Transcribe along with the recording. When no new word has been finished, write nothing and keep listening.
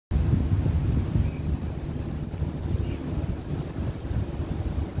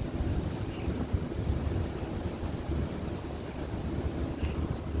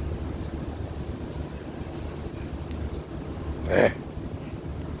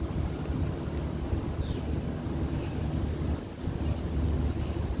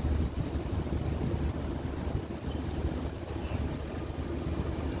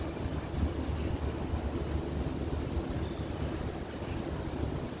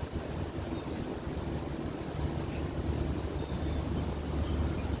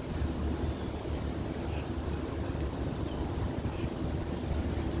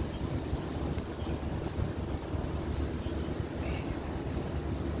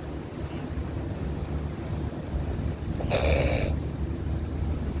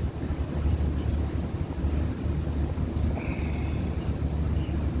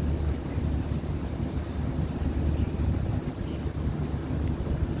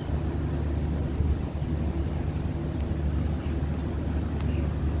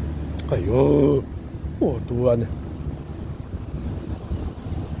哎呦，我突然。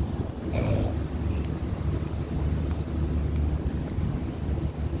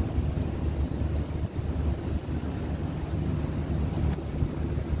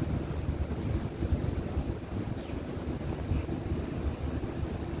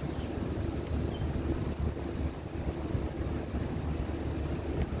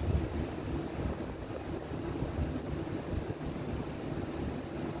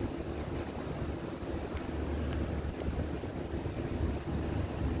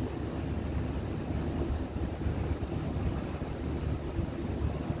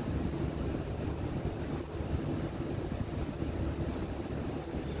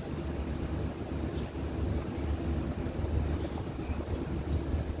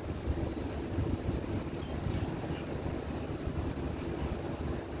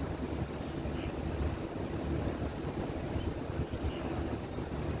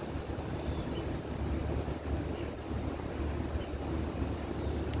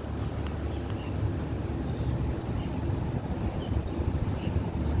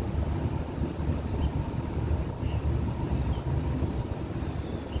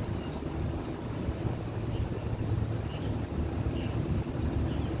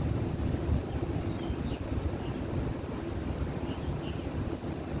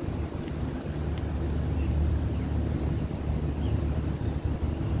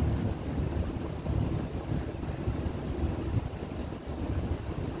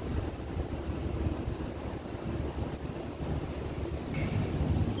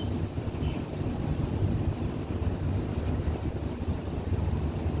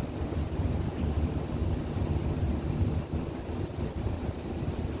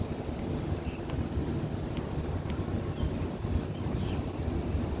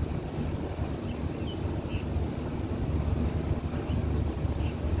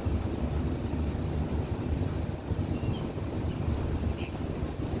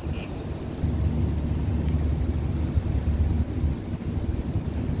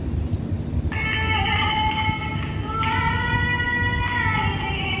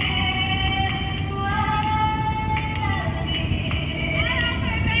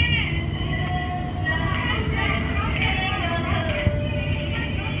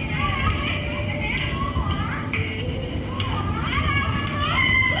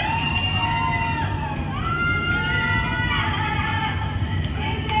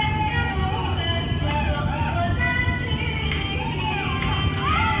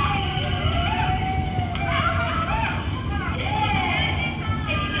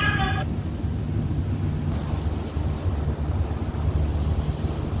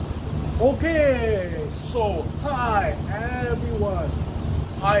Okay, so hi everyone.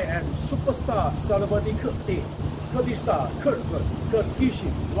 I am superstar celebrity Kurtista, Kurtberg,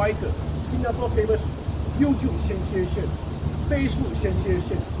 Kurtkishi, Rykurt, Singapore famous YouTube sensation, Facebook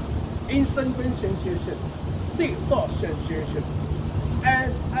sensation, Instagram sensation, TikTok sensation,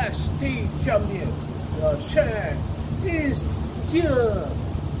 NXT champion. The champ is here.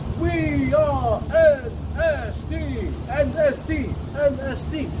 We are NXT, NXT,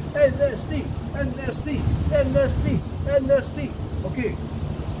 NXT, NXT, NXT, NXT, NXT. Okay.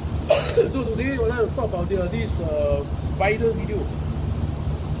 So today we're going to talk about this viral video.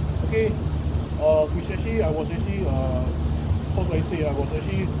 Okay. Which actually I was actually how do I say? I was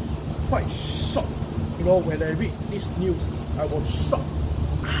actually quite shocked. You know, when I read this news, I was shocked.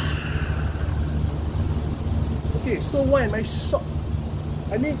 Okay. So why am I shocked?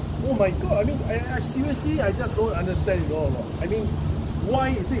 I mean, oh my god, I mean, I seriously, I just don't understand, you know. I mean,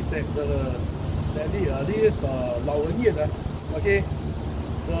 why is it that this 老人院, okay,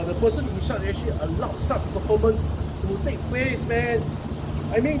 the person in charge actually allowed such performance to take place, man.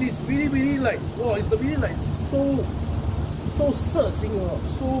 I mean, it's really like, wow, it's really like so searching,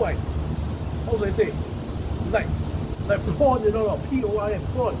 so like, how do I say, like porn, you know, P-O-R-N,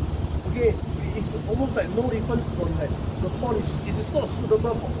 porn, okay. It's almost like no difference from like the porn is not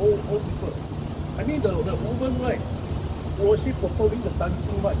suitable for old people. I mean the woman, right, was she performing the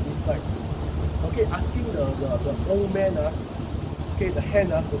dancing, right, is like, okay, asking the old man, okay, the hand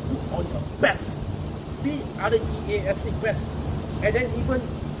to put on the breast, B-R-E-A-S-T, breast, and then even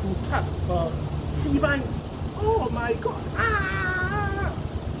to touch her C-line. Oh my god,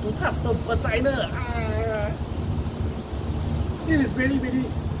 to touch her vagina, This is really.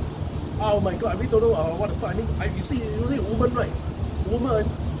 Oh my god, I really don't know what the fuck. I mean, you see, usually a woman, right? Woman,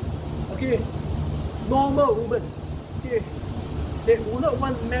 okay, normal woman, okay, they will not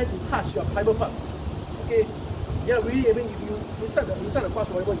want men to touch your private parts, okay. Yeah, really. I mean, if you inside the bus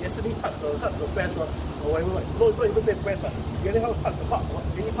or whatever, you accidentally touch the breast or whatever, right? Not even say breast, you anyhow touch the part,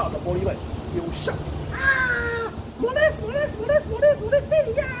 any part of the body, right? You will shout, ah, molest,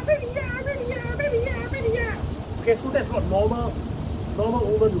 failure. Okay, so that's what normal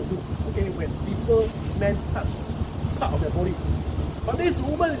woman will do. Okay, when men touch part of their body. But this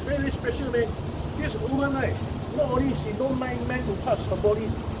woman is very, very special, man. This woman, right? Not only she don't mind men to touch her body,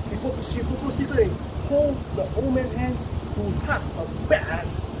 she purposely hold the old man's hand to touch her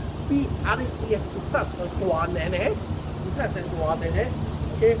breast. To touch her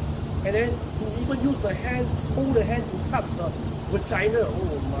okay? And then to even use the hand, hold the hand to touch her vagina.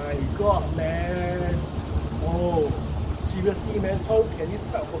 Oh my god, man. Oh, seriously, man, how can this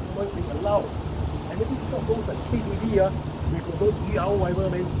kind of performance be allowed? And maybe it's not those like KTV, we got those GL whatever,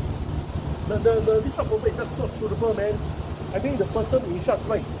 man. This type of performance is just not suitable, man. I mean, the person in charge,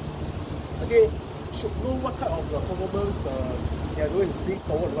 right? Okay, should know what type of performance they are going to bring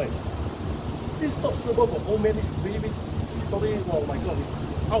forward, right? This is not suitable for old men. It's really, probably, oh my god, it's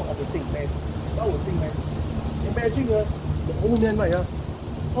out of the thing, man. It's out of the thing, man. Imagine the old man, right?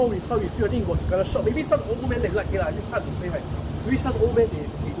 How he feel. I think he was kind of shocked. Maybe some old men they like it, it's hard to say, right? Maybe some old men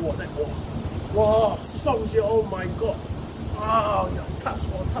they go like, wow, songs here, oh my god. Ah, yeah, touch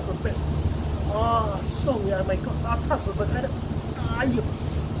the breast. Ah, song, yeah, my god. Ah, touch the vagina. Ah, yeah.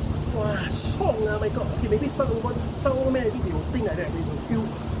 Wow, song, my god. Okay, maybe some old men, maybe they will think like that. They will feel,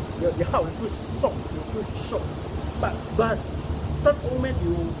 their heart will feel soft, they will feel shocked. But some old men,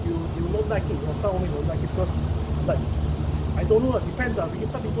 you not like it, or some old men don't like it because, like, I don't know, it depends.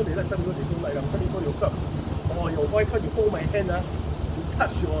 Because some people they like, some people they don't like. Some people you felt, oh, why can't you hold my hand? You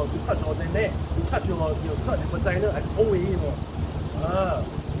touch your neck, you touch your vagina, and hold it,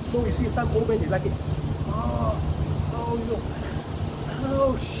 so you see some old men they like it.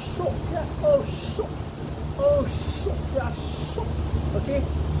 Oh, shock, yeah, shock. Okay,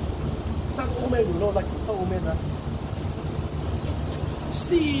 some old men will not like it. Some old men,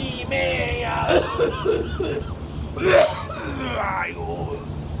 see me,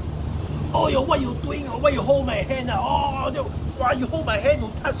 oh, what you doing? Why you hold my hand? Why you hold my hand to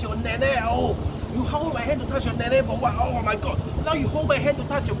touch your nene? Oh, you hold my hand to touch your nene for what? Oh my god! Now you hold my hand to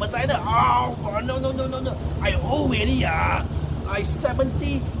touch your vagina. Oh, no! I already I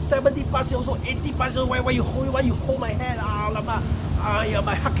 70 plus years old, 80 plus years old. Why you hold my hand?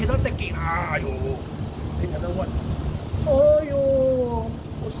 My heart cannot take it. Take another one. 哎呦，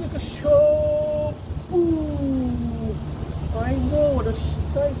我是个修布。来摸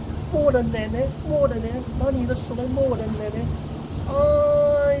我的奶奶，拿你的手来摸我的奶奶。哎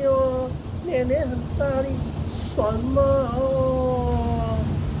呦，奶奶很大力，爽吗？哦。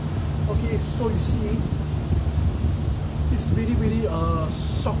Okay, so you see, it's really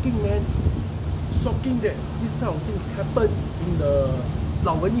shocking, man. Shocking that this type of thing happened in the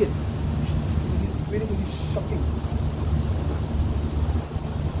老文演。It's really shocking.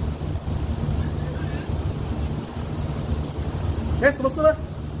 Eh, 什么事呢？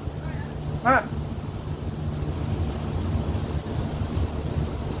啊？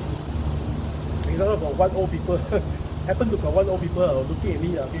 You know, got one old people happen to got one old people looking at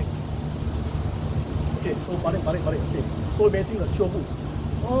me. Okay, so 把脸 okay. So imagine the show部。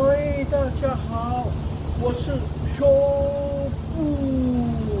哎，大家好，我是show部。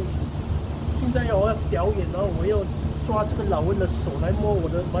现在我要表演，然后我要抓这个老人的手来摸我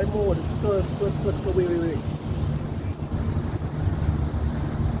的这个喂。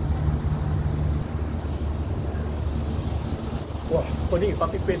 Wow, turning in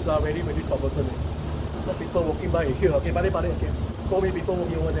public place very troublesome. A lot of people walking by here. Okay, balik, okay. So many people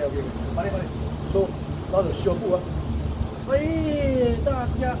walking over there. Okay, balik. So now the show 部哎，大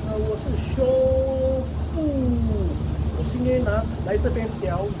家好，我是show 部。我今天来这边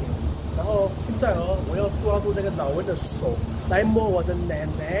表演，然后现在我要抓住那个老人的手来摸我的奶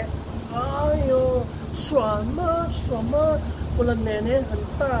奶。哎呦，爽吗？我的奶奶很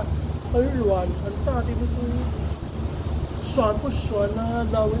大，很软，很大，对不对？ 爽不爽啊，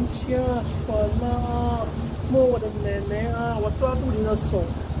老人家爽吗？摸我的奶奶啊！我抓住你的手，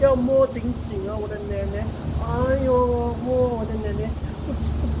要摸紧紧啊，我的奶奶！哎呦，摸我的奶奶，不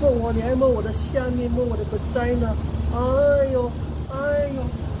够啊！你还摸我的下面，摸我的vagina！哎呦！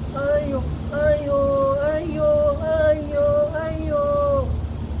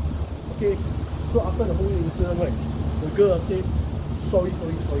 Okay, so after the whole incident, right, the girl said, sorry, oh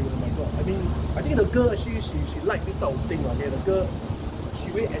my god. I think the girl actually she liked this type of thing, okay? The girl,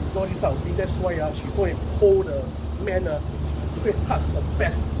 she really enjoy this type of thing. That's why she go and hold the man to go and touch the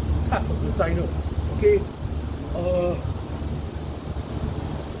breast, touch the vagina, okay?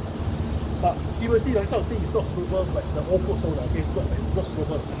 But seriously, this kind of thing is not suitable like the old folks home, okay? It's not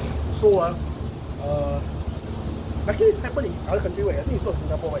suitable. So actually it's happening in other countries, right? I think it's not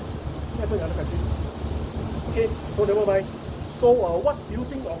Singapore, right? It's happening in other countries. Okay, so never mind. So what do you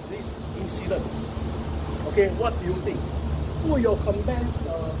think of this incident? Okay, what do you think? Put your comments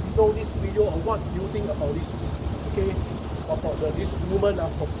below this video on what do you think about this. Okay, about this woman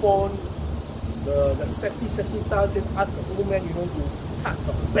perform the sexy dance and ask the woman, you know, to touch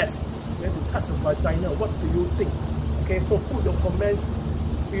her breast, to touch her vagina. What do you think? Okay, so put your comments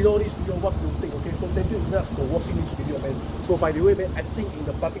below this video. What do you think? Okay, so thank you very much for watching this video, man. So by the way, man, I think in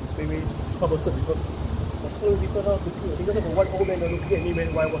the public is very troublesome because so many people are looking at me. Because of one old man looking at me,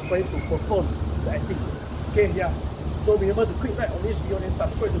 man, while I was trying to perform the acting. Okay, yeah. So remember to click like on this video and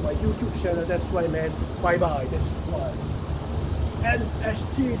subscribe to my YouTube channel. That's right, man. Bye bye. That's why.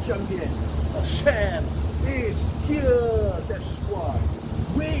 NXT champion, a champ, is here. That's why.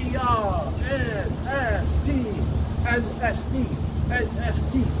 We are NXT, NXT,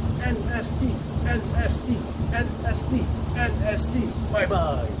 NXT, NXT, NXT, NXT, NXT. Bye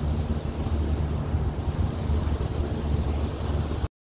bye.